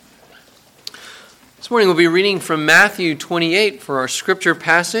morning we'll be reading from Matthew 28 for our scripture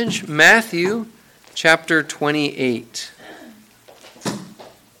passage. Matthew chapter 28.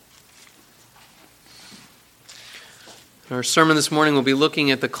 Our sermon this morning will be looking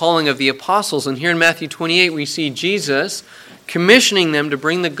at the calling of the apostles. And here in Matthew 28 we see Jesus commissioning them to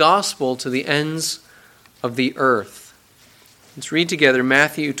bring the gospel to the ends of the earth. Let's read together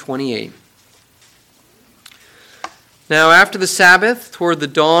Matthew 28. Now after the Sabbath, toward the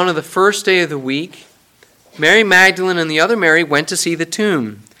dawn of the first day of the week, Mary Magdalene and the other Mary went to see the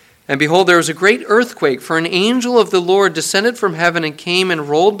tomb. And behold, there was a great earthquake, for an angel of the Lord descended from heaven and came and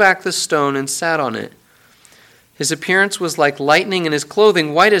rolled back the stone and sat on it. His appearance was like lightning, and his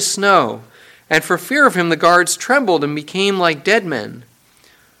clothing white as snow. And for fear of him the guards trembled and became like dead men.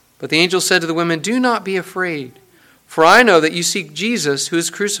 But the angel said to the women, "Do not be afraid, for I know that you seek Jesus who is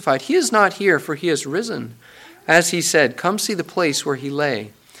crucified. He is not here, for he has risen. As he said, come see the place where he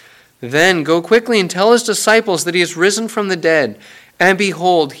lay. Then go quickly and tell his disciples that he is risen from the dead. And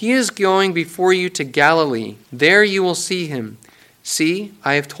behold, he is going before you to Galilee. There you will see him. See,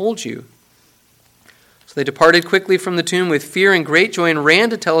 I have told you." So they departed quickly from the tomb with fear and great joy and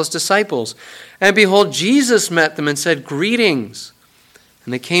ran to tell his disciples. And behold, Jesus met them and said, "Greetings."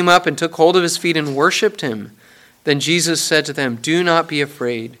 And they came up and took hold of his feet and worshipped him. Then Jesus said to them, "Do not be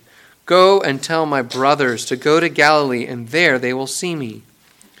afraid. Go and tell my brothers to go to Galilee, and there they will see me."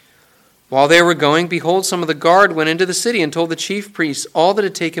 While they were going, behold, some of the guard went into the city and told the chief priests all that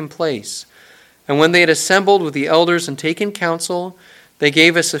had taken place. And when they had assembled with the elders and taken counsel, they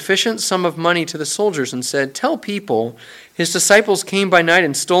gave a sufficient sum of money to the soldiers and said, "Tell people, his disciples came by night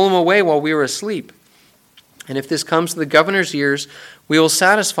and stole him away while we were asleep. And if this comes to the governor's ears, we will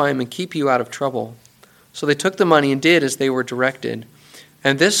satisfy him and keep you out of trouble." So they took the money and did as they were directed.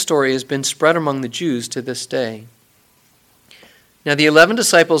 And this story has been spread among the Jews to this day. Now the 11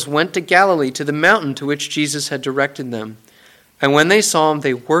 disciples went to Galilee, to the mountain to which Jesus had directed them. And when they saw him,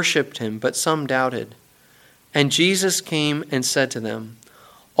 they worshipped him, but some doubted. And Jesus came and said to them,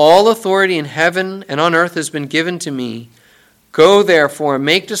 "All authority in heaven and on earth has been given to me. Go therefore and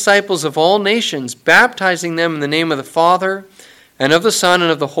make disciples of all nations, baptizing them in the name of the Father and of the Son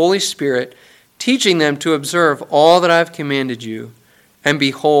and of the Holy Spirit, teaching them to observe all that I have commanded you. And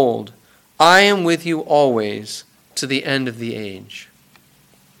behold, I am with you always to the end of the age."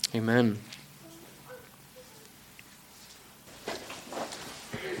 Amen.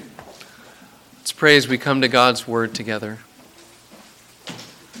 Let's pray as we come to God's word together.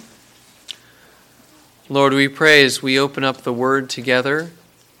 Lord, we pray as we open up the word together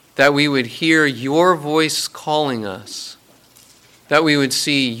that we would hear your voice calling us, that we would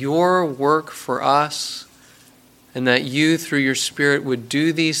see your work for us, and that you, through your Spirit, would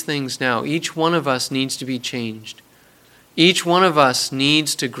do these things now. Each one of us needs to be changed. Each one of us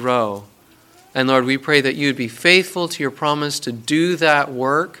needs to grow. And Lord, we pray that you would be faithful to your promise to do that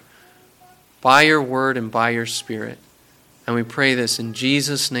work by your word and by your Spirit. And we pray this in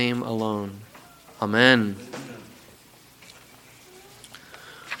Jesus' name alone. Amen.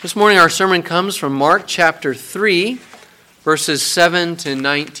 This morning our sermon comes from Mark chapter 3, verses 7 to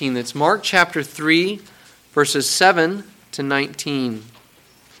 19. That's Mark chapter 3, verses 7 to 19.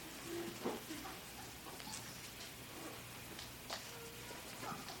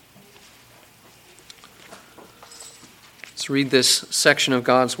 Let's read this section of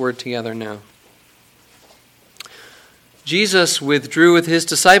God's word together now. Jesus withdrew with his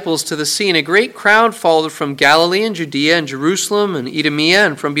disciples to the sea, and a great crowd followed from Galilee and Judea and Jerusalem and Idumea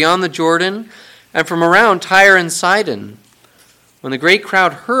and from beyond the Jordan and from around Tyre and Sidon. When the great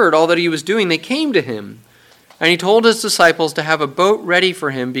crowd heard all that he was doing, they came to him. And he told his disciples to have a boat ready for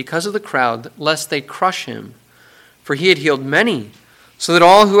him because of the crowd, lest they crush him. For he had healed many, so that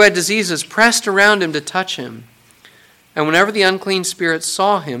all who had diseases pressed around him to touch him. And whenever the unclean spirits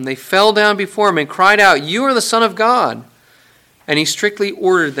saw him, they fell down before him and cried out, "You are the Son of God." And he strictly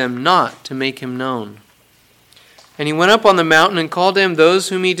ordered them not to make him known. And he went up on the mountain and called to him those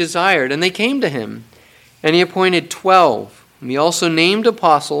whom he desired, and they came to him. And he appointed 12, whom he also named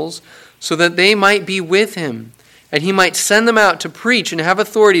apostles, so that they might be with him, and he might send them out to preach and have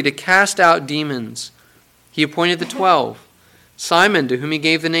authority to cast out demons. He appointed the 12, Simon, to whom he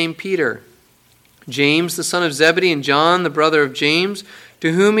gave the name Peter, James the son of Zebedee, and John the brother of James,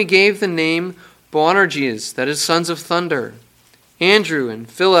 to whom he gave the name Boanerges, that is, sons of thunder, Andrew and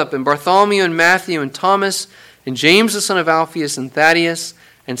Philip and Bartholomew and Matthew and Thomas and James the son of Alphaeus and Thaddeus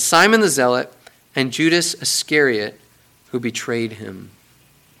and Simon the Zealot and Judas Iscariot, who betrayed him.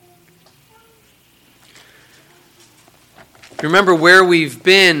 Remember where we've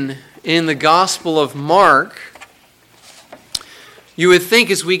been in the Gospel of Mark. You would think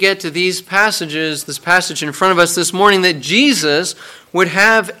as we get to these passages, this passage in front of us this morning, that Jesus would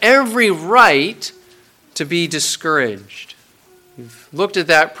have every right to be discouraged. We've looked at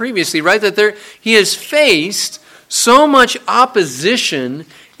that previously, right? That he has faced so much opposition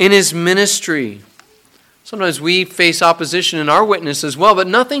in his ministry. Sometimes we face opposition in our witness as well, but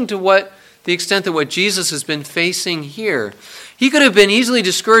nothing to the extent that what Jesus has been facing here. He could have been easily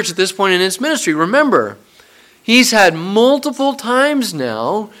discouraged at this point in his ministry. Remember, he's had multiple times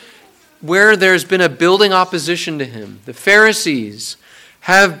now where there's been a building opposition to him. The Pharisees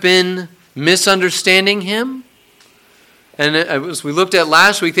have been misunderstanding him. And as we looked at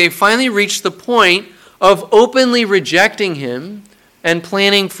last week, they finally reached the point of openly rejecting him and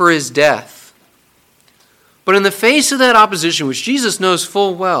planning for his death. But in the face of that opposition, which Jesus knows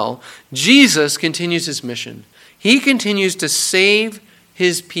full well, Jesus continues his mission. He continues to save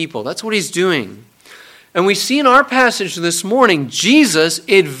his people. That's what he's doing. And we see in our passage this morning, Jesus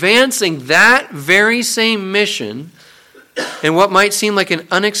advancing that very same mission in what might seem like an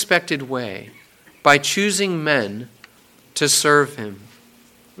unexpected way by choosing men to serve him.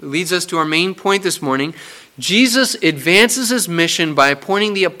 It leads us to our main point this morning. Jesus advances his mission by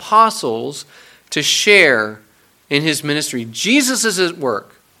appointing the apostles to share in his ministry. Jesus is at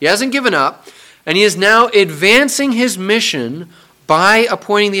work. He hasn't given up, and he is now advancing his mission by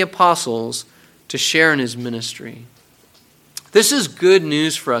appointing the apostles to share in his ministry. This is good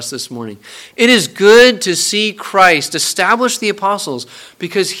news for us this morning. It is good to see Christ establish the apostles,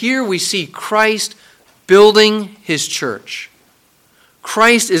 because here we see Christ building his church.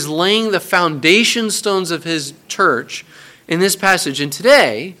 Christ is laying the foundation stones of his church in this passage. And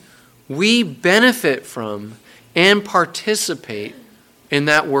today, we benefit from and participate in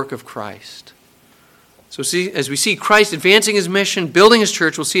that work of Christ. So as we see Christ advancing his mission, building his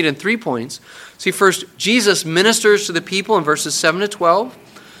church, we'll see it in 3 points. See first, Jesus ministers to the people in verses 7 to 12.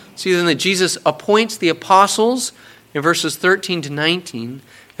 See then that Jesus appoints the apostles in verses 13 to 19.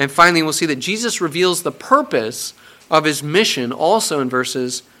 And finally, we'll see that Jesus reveals the purpose of his mission also in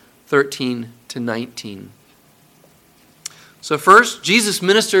verses 13 to 19. So first, Jesus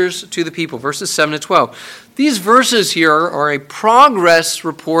ministers to the people, verses 7 to 12. These verses here are a progress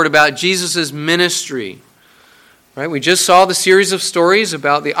report about Jesus' ministry. Right? We just saw the series of stories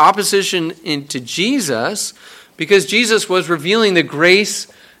about the opposition to Jesus because Jesus was revealing the grace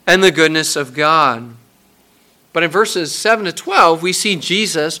and the goodness of God. But in verses 7 to 12, we see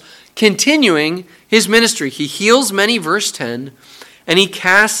Jesus continuing his ministry. He heals many, verse 10, and he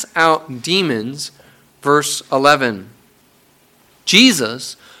casts out demons, verse 11.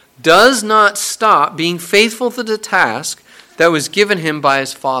 Jesus does not stop being faithful to the task that was given him by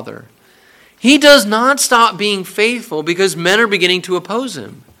his Father. He does not stop being faithful because men are beginning to oppose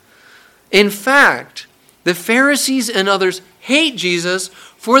him. In fact, the Pharisees and others hate Jesus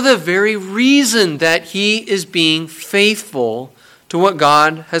for the very reason that he is being faithful to what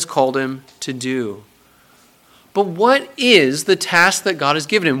God has called him to do. But what is the task that God has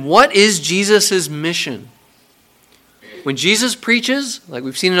given him? What is Jesus' mission? When Jesus preaches, like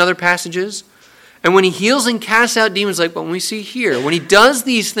we've seen in other passages, and when he heals and casts out demons, like what we see here, when he does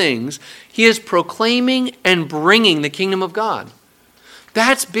these things, he is proclaiming and bringing the kingdom of God.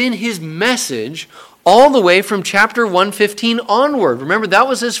 That's been his message all the way from chapter 115 onward. Remember, that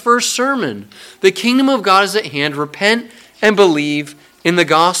was his first sermon. The kingdom of God is at hand. Repent and believe in the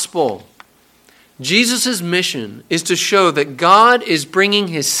gospel. Jesus' mission is to show that God is bringing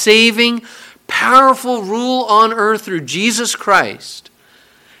his saving, powerful rule on earth through Jesus Christ.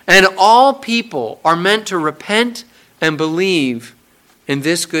 And all people are meant to repent and believe in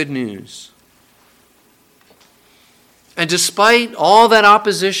this good news. And despite all that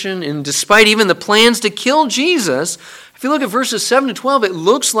opposition and despite even the plans to kill Jesus, if you look at verses 7 to 12, it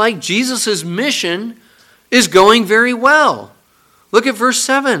looks like Jesus' mission is going very well. Look at verse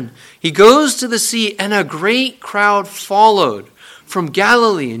 7. He goes to the sea, and a great crowd followed from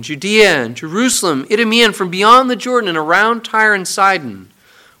Galilee and Judea and Jerusalem, Idumea, and from beyond the Jordan and around Tyre and Sidon.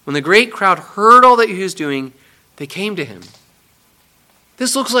 When the great crowd heard all that he was doing, they came to him.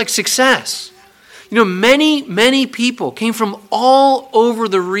 This looks like success. You know, many people came from all over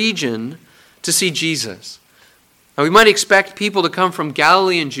the region to see Jesus. Now, we might expect people to come from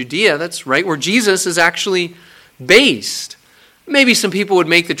Galilee and Judea. That's right, where Jesus is actually based. Maybe some people would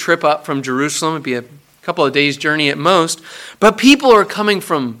make the trip up from Jerusalem. It'd be a couple of days' journey at most. But people are coming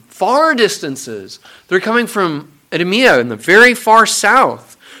from far distances. They're coming from Idumea in the very far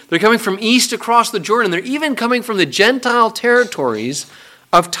south. They're coming from east across the Jordan. They're even coming from the Gentile territories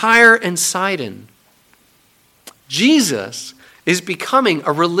of Tyre and Sidon. Jesus is becoming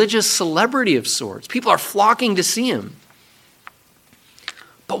a religious celebrity of sorts. People are flocking to see him.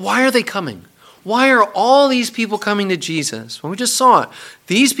 But why are they coming? Why are all these people coming to Jesus? Well, we just saw it.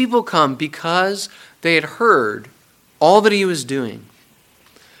 These people come because they had heard all that he was doing.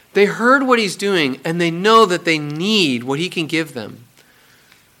 They heard what he's doing, and they know that they need what he can give them.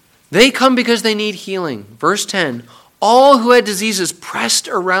 They come because they need healing. Verse 10, all who had diseases pressed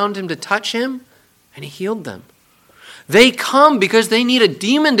around him to touch him, and he healed them. They come because they need a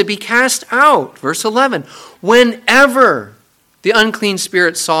demon to be cast out. Verse 11, whenever the unclean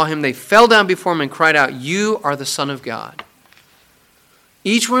spirits saw him, they fell down before him and cried out, "You are the Son of God."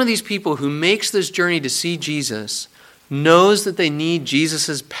 Each one of these people who makes this journey to see Jesus knows that they need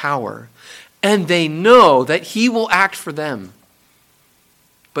Jesus' power, and they know that he will act for them.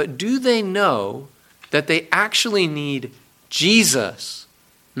 But do they know that they actually need Jesus,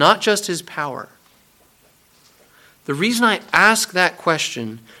 not just his power? The reason I ask that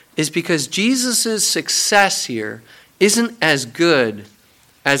question is because Jesus' success here isn't as good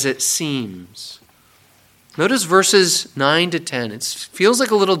as it seems. Notice verses 9 to 10. It feels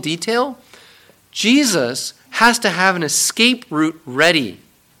like a little detail. Jesus has to have an escape route ready,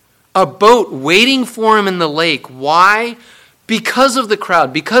 a boat waiting for him in the lake. Why? Because of the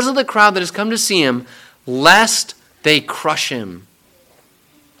crowd that has come to see him, lest they crush him.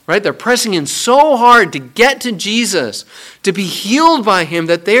 Right? They're pressing in so hard to get to Jesus, to be healed by him,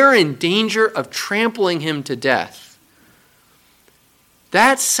 that they are in danger of trampling him to death.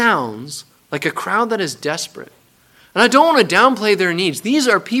 That sounds like a crowd that is desperate. And I don't want to downplay their needs. These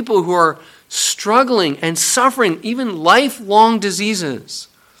are people who are struggling and suffering even lifelong diseases.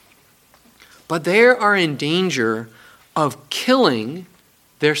 But they are in danger of killing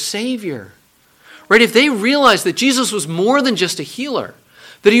their Savior. Right? If they realized that Jesus was more than just a healer,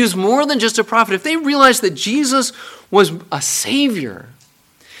 that he was more than just a prophet, if they realized that Jesus was a Savior,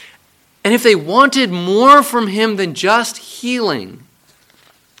 and if they wanted more from him than just healing,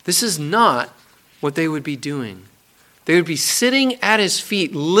 this is not what they would be doing. They would be sitting at his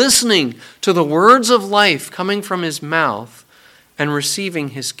feet, listening to the words of life coming from his mouth and receiving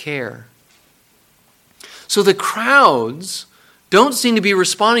his care. So the crowds don't seem to be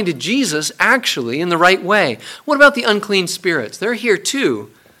responding to Jesus actually in the right way. What about the unclean spirits? They're here too.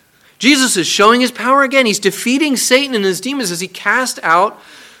 Jesus is showing his power again. He's defeating Satan and his demons as he casts out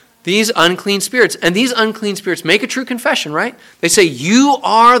these unclean spirits. And these unclean spirits make a true confession, right? They say, "You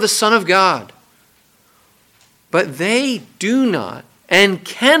are the Son of God." But they do not and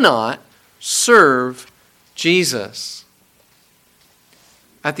cannot serve Jesus.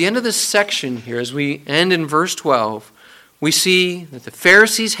 At the end of this section here, as we end in verse 12, we see that the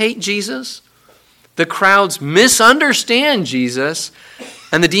Pharisees hate Jesus, the crowds misunderstand Jesus,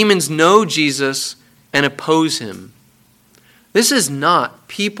 and the demons know Jesus and oppose him. This is not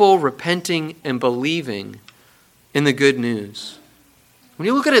people repenting and believing in the good news. When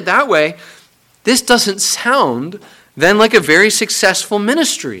you look at it that way, this doesn't sound then like a very successful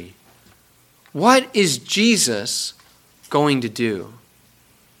ministry. What is Jesus going to do?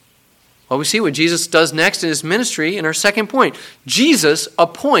 Well, we see what Jesus does next in his ministry in our second point. Jesus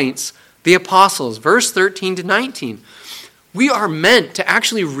appoints the apostles. Verse 13 to 19. We are meant to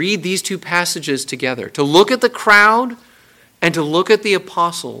actually read these two passages together, to look at the crowd and to look at the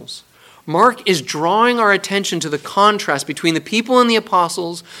apostles. Mark is drawing our attention to the contrast between the people and the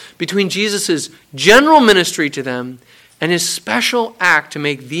apostles, between Jesus' general ministry to them and his special act to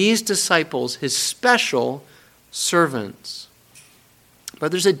make these disciples his special servants. But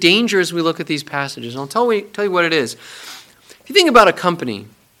there's a danger as we look at these passages, and I'll tell you what it is. If you think about a company,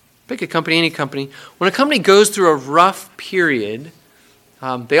 pick a company, any company, when a company goes through a rough period,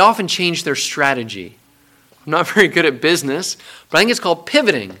 they often change their strategy. I'm not very good at business, but I think it's called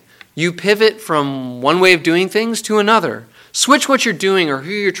pivoting. You pivot from one way of doing things to another. Switch what you're doing or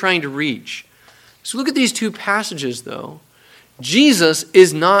who you're trying to reach. So look at these two passages, though. Jesus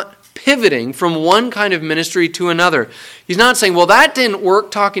is not pivoting from one kind of ministry to another. He's not saying, well, that didn't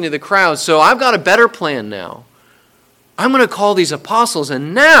work talking to the crowd, so I've got a better plan now. I'm going to call these apostles,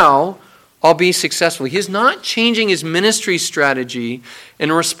 and now I'll be successful. He's not changing his ministry strategy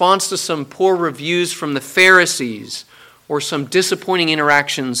in response to some poor reviews from the Pharisees or some disappointing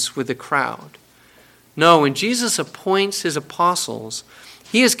interactions with the crowd. No, when Jesus appoints his apostles,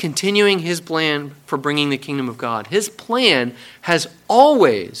 he is continuing his plan for bringing the kingdom of God. His plan has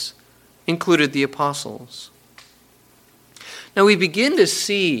always included the apostles. Now we begin to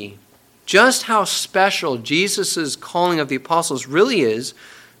see just how special Jesus' calling of the apostles really is,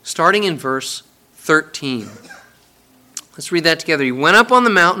 starting in verse 13. Let's read that together. He went up on the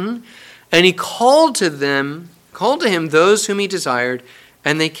mountain, and he called to him those whom he desired,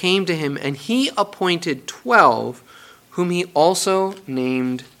 and they came to him, and he appointed 12, whom he also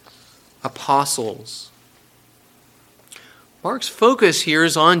named apostles. Mark's focus here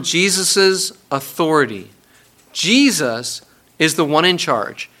is on Jesus' authority. Jesus is the one in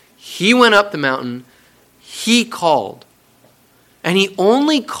charge. He went up the mountain. He called. And he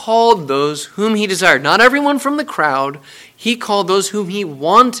only called those whom he desired. Not everyone from the crowd. He called those whom he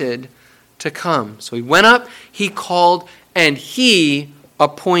wanted to come. So he went up, he called, and he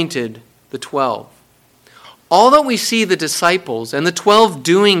appointed the 12. All that we see the disciples and the 12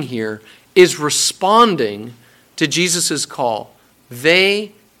 doing here is responding to Jesus' call.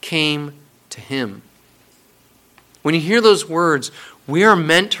 They came to him. When you hear those words, we are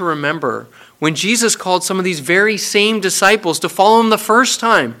meant to remember when Jesus called some of these very same disciples to follow him the first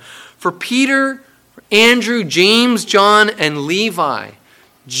time. For Peter, Andrew, James, John, and Levi,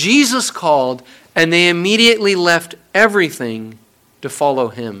 Jesus called, and they immediately left everything to follow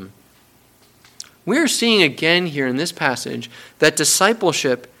him. We are seeing again here in this passage that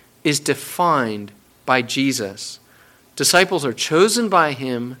discipleship is defined by Jesus. Disciples are chosen by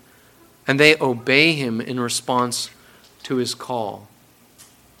him, and they obey him in response to his call.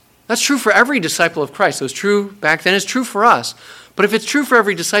 That's true for every disciple of Christ. It was true back then. It's true for us. But if it's true for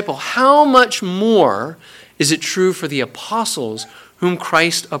every disciple, how much more is it true for the apostles whom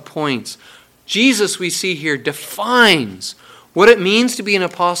Christ appoints? Jesus, we see here, defines what it means to be an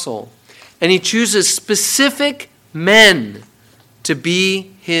apostle. And he chooses specific men to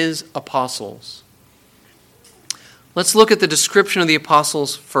be his apostles. Let's look at the description of the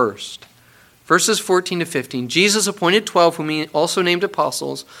apostles first. Verses 14 to 15. Jesus appointed 12, whom he also named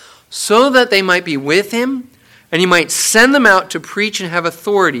apostles, so that they might be with him, and he might send them out to preach and have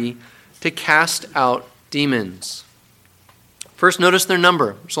authority to cast out demons. First, notice their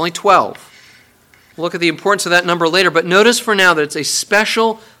number. There's only 12. We'll look at the importance of that number later, but notice for now that it's a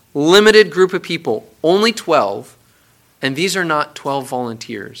special, limited group of people, only 12, and these are not 12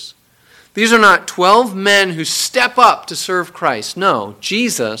 volunteers. These are not 12 men who step up to serve Christ. No,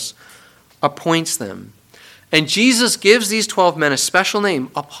 Jesus appoints them. And Jesus gives these 12 men a special name,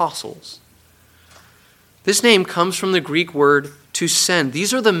 apostles. This name comes from the Greek word to send.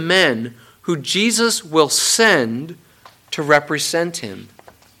 These are the men who Jesus will send to represent him.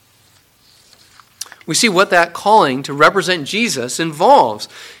 We see what that calling to represent Jesus involves.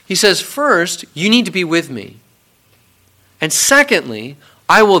 He says, first, you need to be with me. And secondly,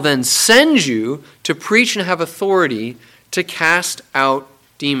 I will then send you to preach and have authority to cast out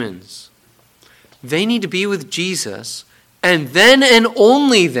demons. They need to be with Jesus, and then and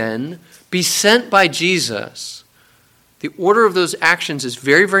only then be sent by Jesus. The order of those actions is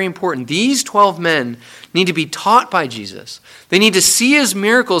very, very important. These 12 men need to be taught by Jesus. They need to see his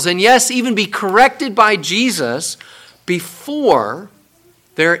miracles, and yes, even be corrected by Jesus before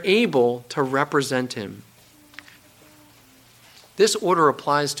they're able to represent him. This order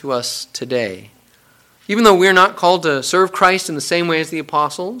applies to us today. Even though we're not called to serve Christ in the same way as the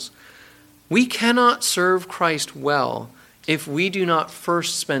apostles, we cannot serve Christ well if we do not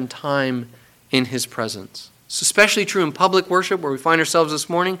first spend time in his presence. It's especially true in public worship where we find ourselves this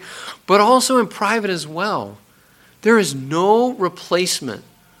morning, but also in private as well. There is no replacement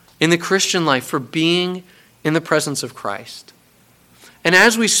in the Christian life for being in the presence of Christ. And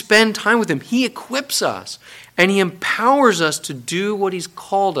as we spend time with him, he equips us and he empowers us to do what he's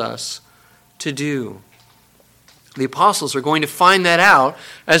called us to do. The apostles are going to find that out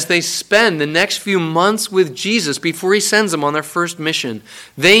as they spend the next few months with Jesus before he sends them on their first mission.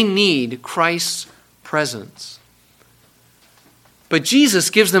 They need Christ's presence. But Jesus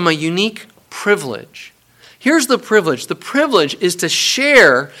gives them a unique privilege. Here's the privilege. The privilege is to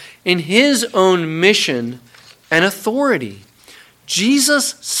share in his own mission and authority.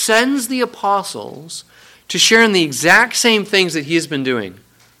 Jesus sends the apostles to share in the exact same things that he has been doing.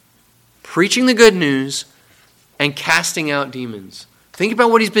 Preaching the good news and casting out demons. Think about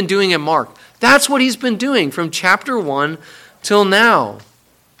what he's been doing in Mark. That's what he's been doing from chapter 1 till now.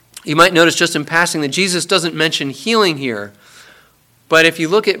 You might notice just in passing that Jesus doesn't mention healing here. But if you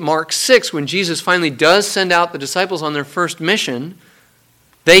look at Mark 6, when Jesus finally does send out the disciples on their first mission,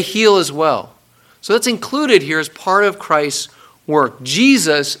 they heal as well. So that's included here as part of Christ's work.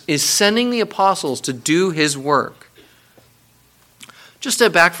 Jesus is sending the apostles to do his work. Just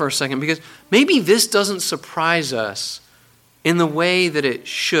step back for a second, because maybe this doesn't surprise us in the way that it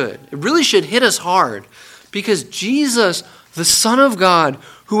should. It really should hit us hard, because Jesus, the Son of God,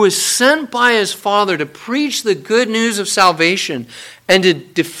 who was sent by his Father to preach the good news of salvation and to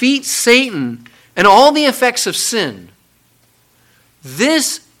defeat Satan and all the effects of sin,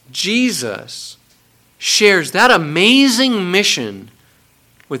 this Jesus shares that amazing mission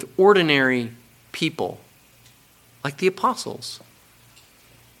with ordinary people. like the apostles.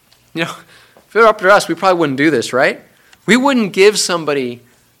 You know, if it were up to us, we probably wouldn't do this, right? We wouldn't give somebody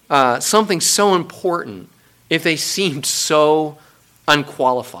something so important if they seemed so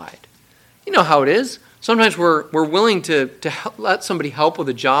unqualified. You know how it is. Sometimes we're willing to let somebody help with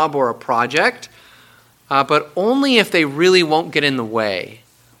a job or a project, but only if they really won't get in the way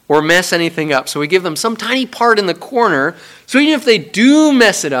or mess anything up. So we give them some tiny part in the corner, so even if they do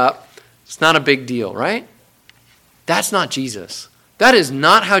mess it up, it's not a big deal, right? That's not Jesus. That is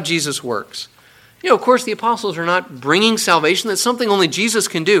not how Jesus works. You know, of course, the apostles are not bringing salvation. That's something only Jesus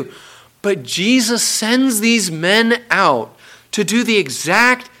can do. But Jesus sends these men out to do the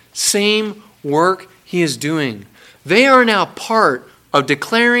exact same work he is doing. They are now part of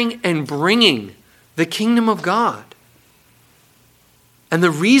declaring and bringing the kingdom of God. And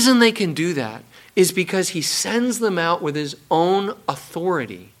the reason they can do that is because he sends them out with his own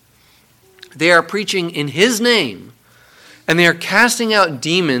authority. They are preaching in his name, and they are casting out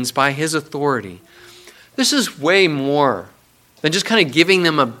demons by his authority. This is way more than just kind of giving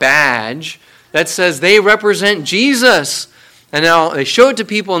them a badge that says they represent Jesus. And now they show it to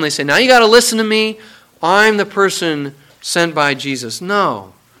people and they say, now you got to listen to me. I'm the person sent by Jesus.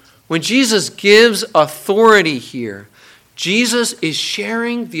 No. When Jesus gives authority here, Jesus is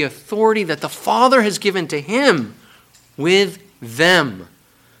sharing the authority that the Father has given to him with them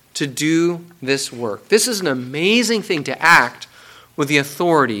to do this work. This is an amazing thing, to act with the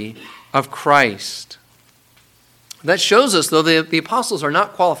authority of Christ. That shows us, though, the apostles are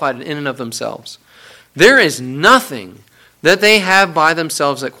not qualified in and of themselves. There is nothing that they have by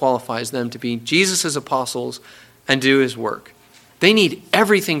themselves that qualifies them to be Jesus' apostles and do his work. They need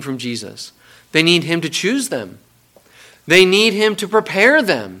everything from Jesus. They need him to choose them. They need him to prepare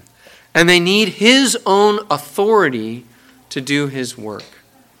them. And they need his own authority to do his work.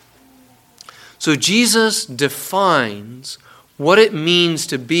 So Jesus defines what it means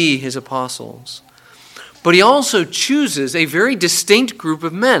to be his apostles. But he also chooses a very distinct group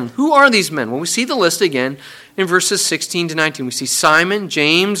of men. Who are these men? Well, we see the list again in verses 16 to 19. We see Simon,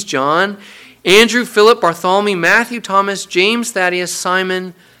 James, John, Andrew, Philip, Bartholomew, Matthew, Thomas, James, Thaddeus,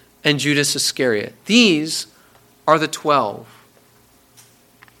 Simon, and Judas Iscariot. These are the 12.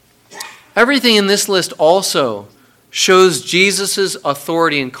 Everything in this list also shows Jesus'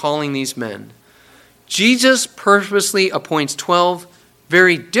 authority in calling these men. Jesus purposely appoints 12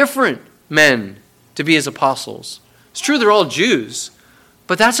 very different men to be his apostles. It's true they're all Jews,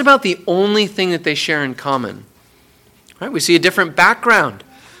 but that's about the only thing that they share in common. Right? We see a different background.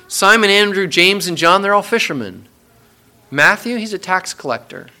 Simon, Andrew, James, and John, they're all fishermen. Matthew, he's a tax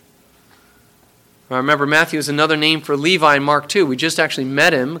collector. I remember Matthew is another name for Levi in Mark 2. We just actually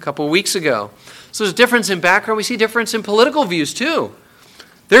met him a couple of weeks ago. So there's a difference in background. We see a difference in political views too.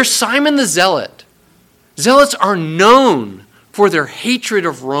 There's Simon the Zealot. Zealots are known for their hatred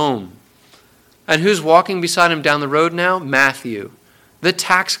of Rome. And who's walking beside him down the road now? Matthew, the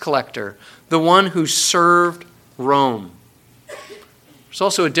tax collector, the one who served Rome. There's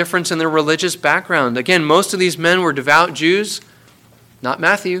also a difference in their religious background. Again, most of these men were devout Jews, not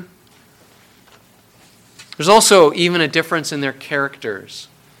Matthew. There's also even a difference in their characters.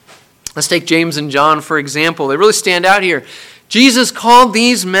 Let's take James and John, for example. They really stand out here. Jesus called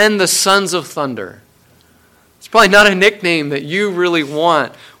these men the sons of thunder. It's probably not a nickname that you really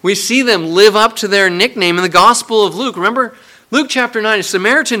want. We see them live up to their nickname in the Gospel of Luke. Remember, Luke chapter 9, a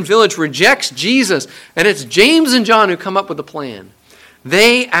Samaritan village rejects Jesus, and it's James and John who come up with a plan.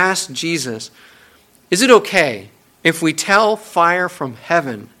 They ask Jesus, is it okay if we tell fire from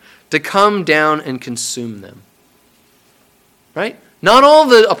heaven to come down and consume them? Right? Not all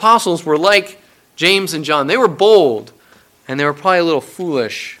the apostles were like James and John. They were bold, and they were probably a little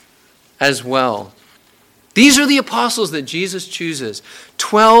foolish as well. These are the apostles that Jesus chooses.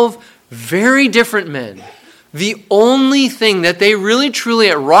 12 very different men. The only thing that they really truly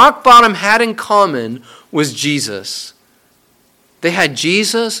at rock bottom had in common was Jesus. They had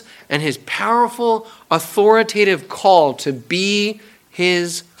Jesus and his powerful, authoritative call to be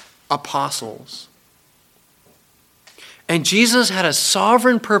his apostles. And Jesus had a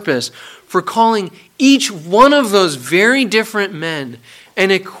sovereign purpose for calling each one of those very different men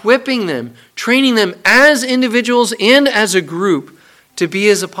and equipping them, training them as individuals and as a group to be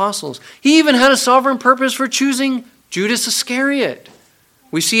his apostles. He even had a sovereign purpose for choosing Judas Iscariot.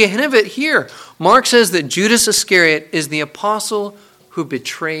 We see a hint of it here. Mark says that Judas Iscariot is the apostle who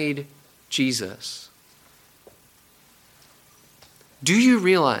betrayed Jesus. Do you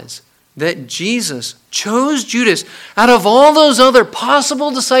realize that Jesus chose Judas out of all those other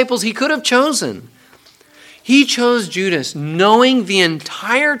possible disciples he could have chosen? He chose Judas knowing the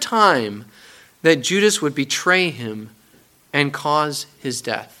entire time that Judas would betray him and cause his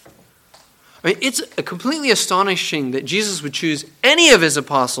death. I mean, it's completely astonishing that Jesus would choose any of his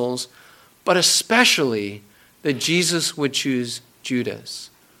apostles, but especially that Jesus would choose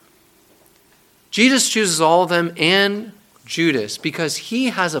Judas. Jesus chooses all of them and Judas because he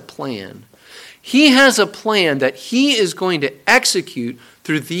has a plan. He has a plan that he is going to execute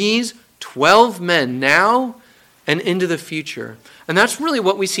through these 12 men now and into the future. And that's really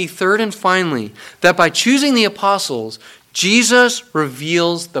what we see third and finally, that by choosing the apostles, Jesus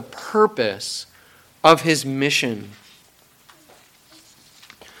reveals the purpose of his mission.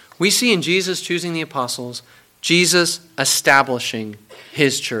 We see in Jesus choosing the apostles, Jesus establishing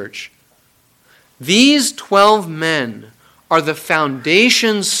his church. These 12 men are the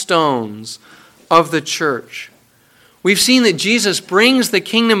foundation stones of the church. We've seen that Jesus brings the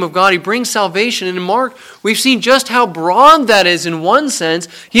kingdom of God. He brings salvation. And in Mark, we've seen just how broad that is in one sense.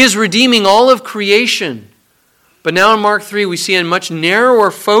 He is redeeming all of creation. But now in Mark 3, we see a much narrower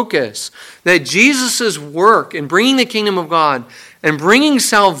focus that Jesus' work in bringing the kingdom of God and bringing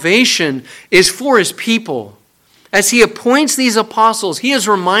salvation is for his people. As he appoints these apostles, he is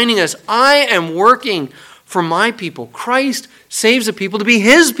reminding us, I am working for my people. Christ saves the people to be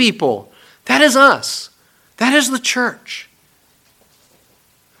his people. That is us. That is the church.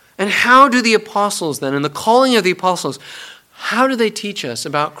 And how do the apostles then, and the calling of the apostles, how do they teach us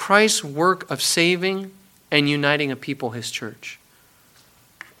about Christ's work of saving and uniting a people, his church?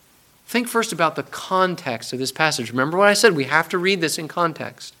 Think first about the context of this passage. Remember what I said? We have to read this in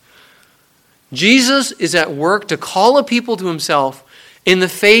context. Jesus is at work to call a people to himself in the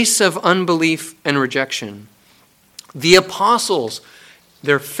face of unbelief and rejection. The apostles,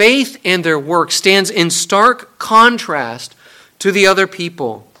 their faith and their work stands in stark contrast to the other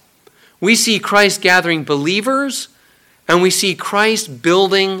people. We see Christ gathering believers, and we see Christ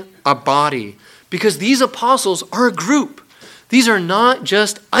building a body. Because these apostles are a group. These are not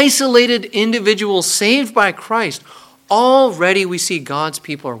just isolated individuals saved by Christ. Already we see God's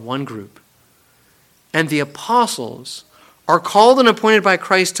people are one group. And the apostles are called and appointed by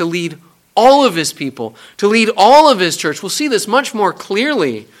Christ to lead all of his people, to lead all of his church. We'll see this much more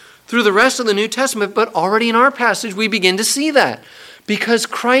clearly through the rest of the New Testament, but already in our passage we begin to see that. Because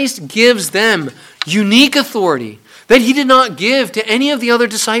Christ gives them unique authority that he did not give to any of the other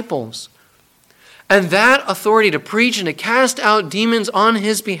disciples. And that authority to preach and to cast out demons on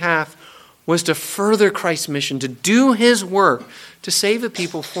his behalf was to further Christ's mission, to do his work, to save the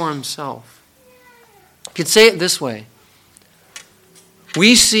people for himself. You could say it this way.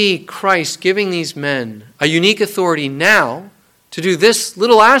 We see Christ giving these men a unique authority now to do this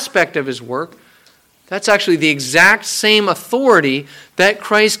little aspect of his work. That's actually the exact same authority that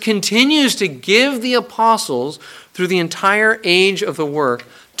Christ continues to give the apostles through the entire age of the work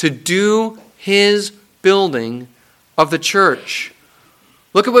to do his building of the church.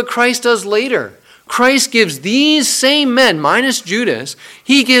 Look at what Christ does later. Christ gives these same men, minus Judas,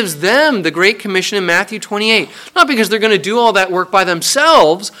 he gives them the Great Commission in Matthew 28. Not because they're going to do all that work by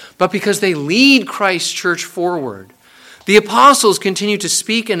themselves, but because they lead Christ's church forward. The apostles continue to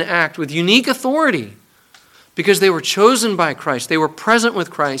speak and act with unique authority because they were chosen by Christ. They were present with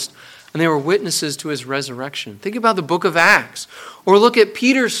Christ, and they were witnesses to his resurrection. Think about the book of Acts, or look at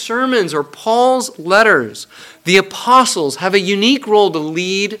Peter's sermons or Paul's letters. The apostles have a unique role to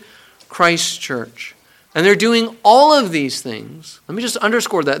lead Christ's church. And they're doing all of these things. Let me just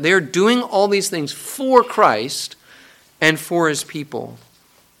underscore that. They are doing all these things for Christ and for his people.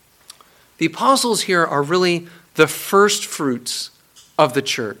 The apostles here are really the first fruits of the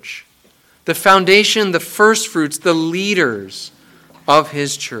church. The foundation, the first fruits, the leaders of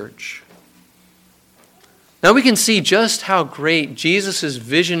his church. Now we can see just how great Jesus'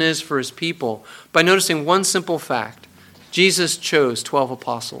 vision is for his people by noticing one simple fact. Jesus chose 12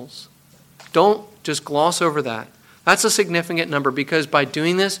 apostles. Don't just gloss over that. That's a significant number because by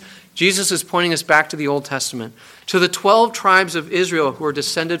doing this, Jesus is pointing us back to the Old Testament, to the 12 tribes of Israel who are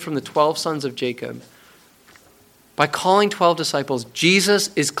descended from the 12 sons of Jacob. By calling 12 disciples, Jesus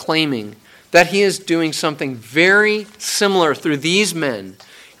is claiming that he is doing something very similar through these men.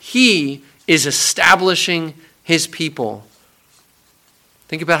 He is establishing his people.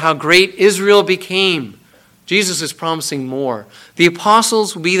 Think about how great Israel became. Jesus is promising more. The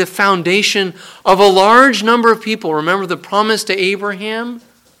apostles will be the foundation of a large number of people. Remember the promise to Abraham?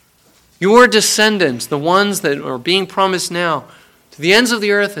 Your descendants, the ones that are being promised now, to the ends of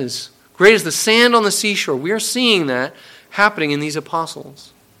the earth as great as the sand on the seashore. We are seeing that happening in these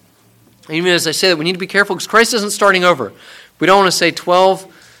apostles. And even as I say that, we need to be careful because Christ isn't starting over. We don't want to say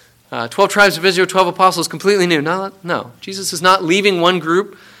 12 tribes of Israel, 12 apostles, completely new. No, Jesus is not leaving one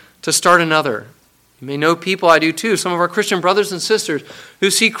group to start another. You may know people, I do too, some of our Christian brothers and sisters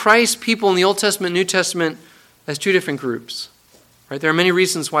who see Christ's people in the Old Testament, New Testament as two different groups. Right? There are many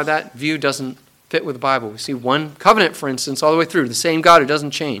reasons why that view doesn't fit with the Bible. We see one covenant, for instance, all the way through, the same God who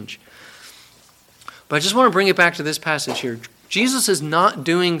doesn't change. But I just want to bring it back to this passage here. Jesus is not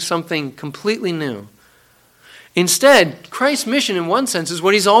doing something completely new. Instead, Christ's mission in one sense is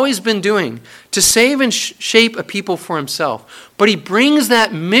what he's always been doing, to save and shape a people for himself. But he brings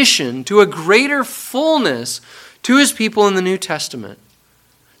that mission to a greater fullness to his people in the New Testament.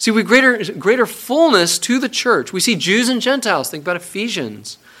 See, we greater fullness to the church. We see Jews and Gentiles. Think about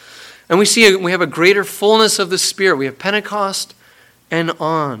Ephesians. And we have a greater fullness of the Spirit. We have Pentecost and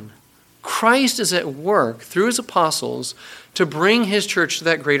on. Christ is at work through his apostles to bring his church to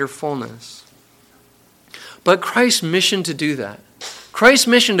that greater fullness. But Christ's mission to do that, Christ's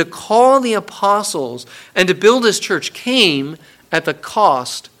mission to call the apostles and to build his church came at the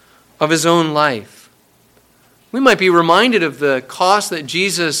cost of his own life. We might be reminded of the cost that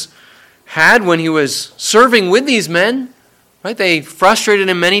Jesus had when he was serving with these men. Right? They frustrated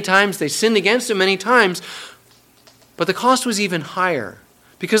him many times. They sinned against him many times. But the cost was even higher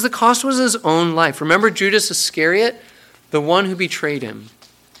because the cost was his own life. Remember Judas Iscariot, the one who betrayed him?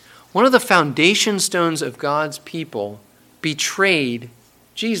 One of the foundation stones of God's people betrayed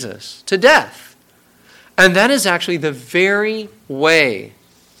Jesus to death. And that is actually the very way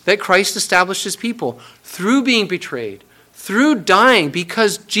that Christ established his people, through being betrayed, through dying,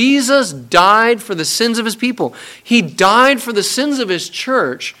 because Jesus died for the sins of his people. He died for the sins of his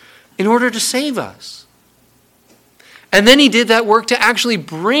church in order to save us. And then he did that work to actually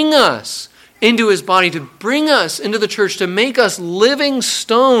bring us into his body, to bring us into the church, to make us living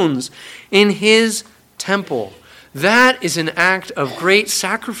stones in his temple. That is an act of great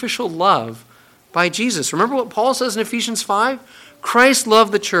sacrificial love by Jesus. Remember what Paul says in Ephesians 5? Christ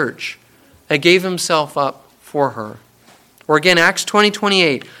loved the church and gave himself up for her. Or again, Acts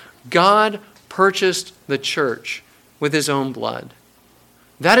 20:28, God purchased the church with his own blood.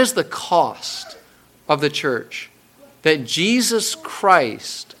 That is the cost of the church, that Jesus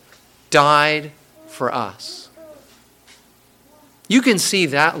Christ died for us. You can see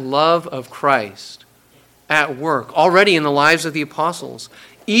that love of Christ at work already in the lives of the apostles.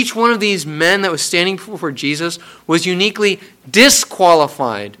 Each one of these men that was standing before Jesus was uniquely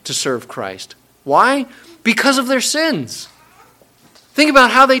disqualified to serve Christ. Why? Because of their sins. Think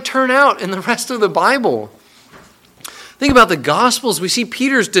about how they turn out in the rest of the Bible. Think about the Gospels. We see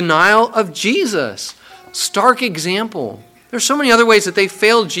Peter's denial of Jesus. Stark example. There's so many other ways that they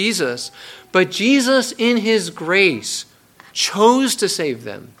failed Jesus, but Jesus in his grace chose to save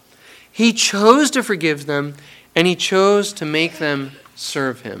them. He chose to forgive them, and he chose to make them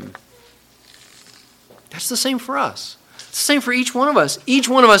serve him. That's the same for us. It's the same for each one of us. Each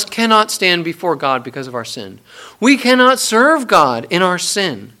one of us cannot stand before God because of our sin. We cannot serve God in our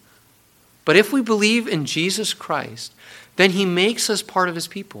sin. But if we believe in Jesus Christ, then he makes us part of his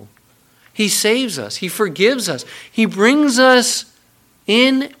people. He saves us. He forgives us. He brings us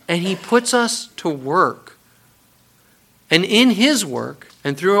in and he puts us to work. And in his work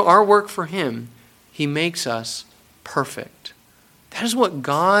and through our work for him, he makes us perfect. That is what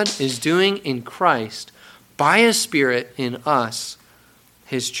God is doing in Christ by his Spirit in us,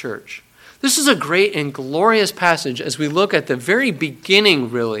 his church. This is a great and glorious passage as we look at the very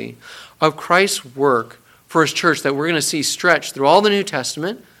beginning, really, of Christ's work for his church that we're going to see stretched through all the New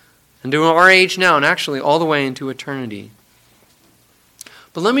Testament and to our age now, and actually all the way into eternity.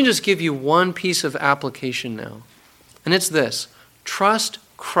 But let me just give you one piece of application now. And it's this: trust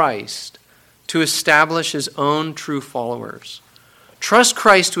Christ to establish his own true followers. Trust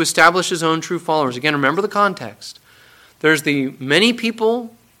Christ to establish his own true followers. Again, remember the context. There's the many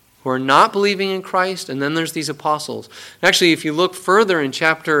people who are not believing in Christ, and then there's these apostles. Actually, if you look further in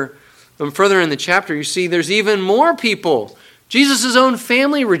the chapter, you see there's even more people. Jesus' own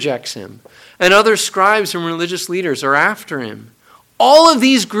family rejects him, and other scribes and religious leaders are after him. All of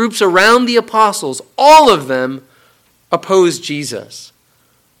these groups around the apostles, all of them oppose Jesus.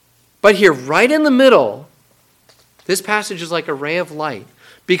 But here, right in the middle, this passage is like a ray of light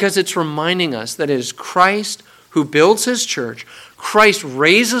because it's reminding us that it is Christ who builds his church. Christ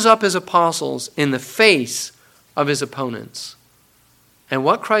raises up his apostles in the face of his opponents. And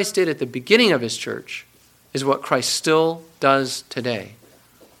what Christ did at the beginning of his church is what Christ still does today.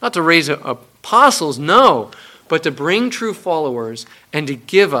 Not to raise apostles, no, but to bring true followers and to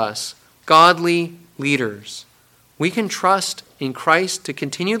give us godly leaders. We can trust in Christ to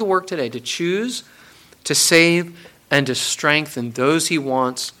continue the work today, to choose, to save, and to strengthen those he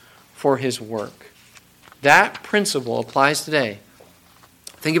wants for his work. That principle applies today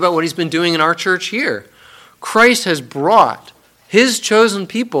Think about what he's been doing in our church here. Christ has brought his chosen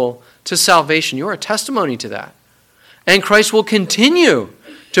people to salvation. You are a testimony to that. And Christ will continue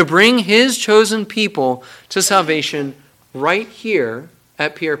to bring his chosen people to salvation right here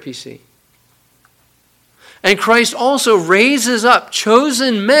at PRPC. And Christ also raises up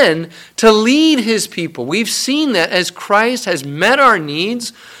chosen men to lead his people. We've seen that as Christ has met our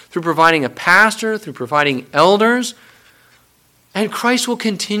needs through providing a pastor, through providing elders, and Christ will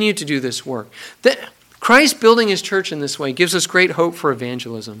continue to do this work. Christ building his church in this way gives us great hope for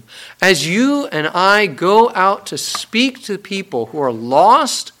evangelism. As you and I go out to speak to people who are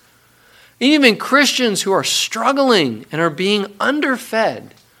lost, even Christians who are struggling and are being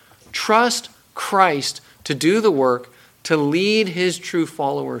underfed, trust Christ to do the work, to lead his true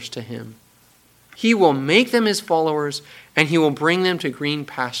followers to him. He will make them his followers, and he will bring them to green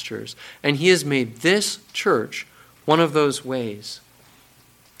pastures. And he has made this church one of those ways.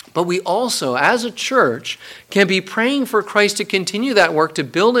 But we also, as a church, can be praying for Christ to continue that work, to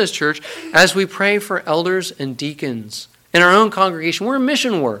build his church, as we pray for elders and deacons. In our own congregation, we're a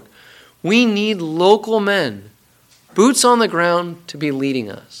mission work. We need local men, boots on the ground, to be leading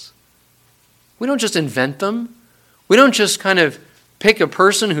us. We don't just invent them. We don't just kind of pick a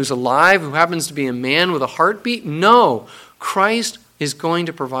person who's alive, who happens to be a man with a heartbeat. No, Christ is going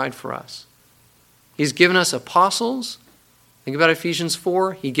to provide for us. He's given us apostles. Think about Ephesians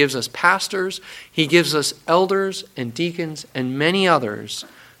 4. He gives us pastors. He gives us elders and deacons and many others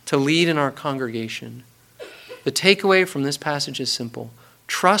to lead in our congregation. The takeaway from this passage is simple.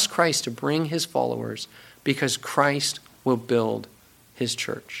 Trust Christ to bring his followers because Christ will build his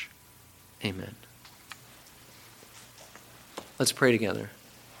church. Amen. Let's pray together.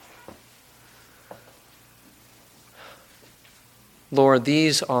 Lord,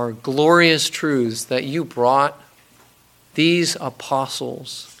 these are glorious truths that you brought these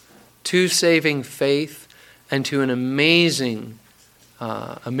apostles to saving faith and to an amazing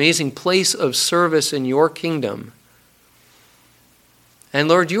place of service in your kingdom. And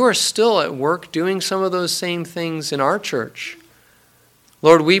Lord, you are still at work doing some of those same things in our church.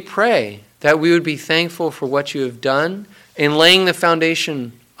 Lord, we pray that we would be thankful for what you have done in laying the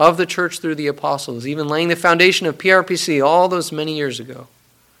foundation of the church through the apostles, even laying the foundation of PRPC all those many years ago.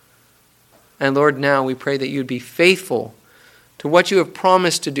 And Lord, now we pray that you would be faithful to what you have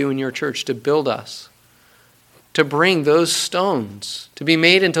promised to do in your church, to build us, to bring those stones, to be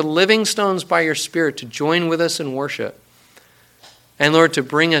made into living stones by your Spirit, to join with us in worship. And Lord, to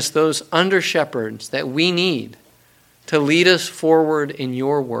bring us those under-shepherds that we need to lead us forward in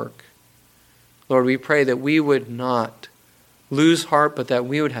your work. Lord, we pray that we would not lose heart, but that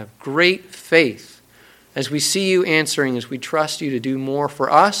we would have great faith as we see you answering, as we trust you to do more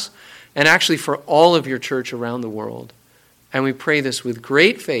for us and actually for all of your church around the world. And we pray this with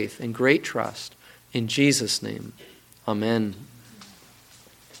great faith and great trust. In Jesus' name, amen.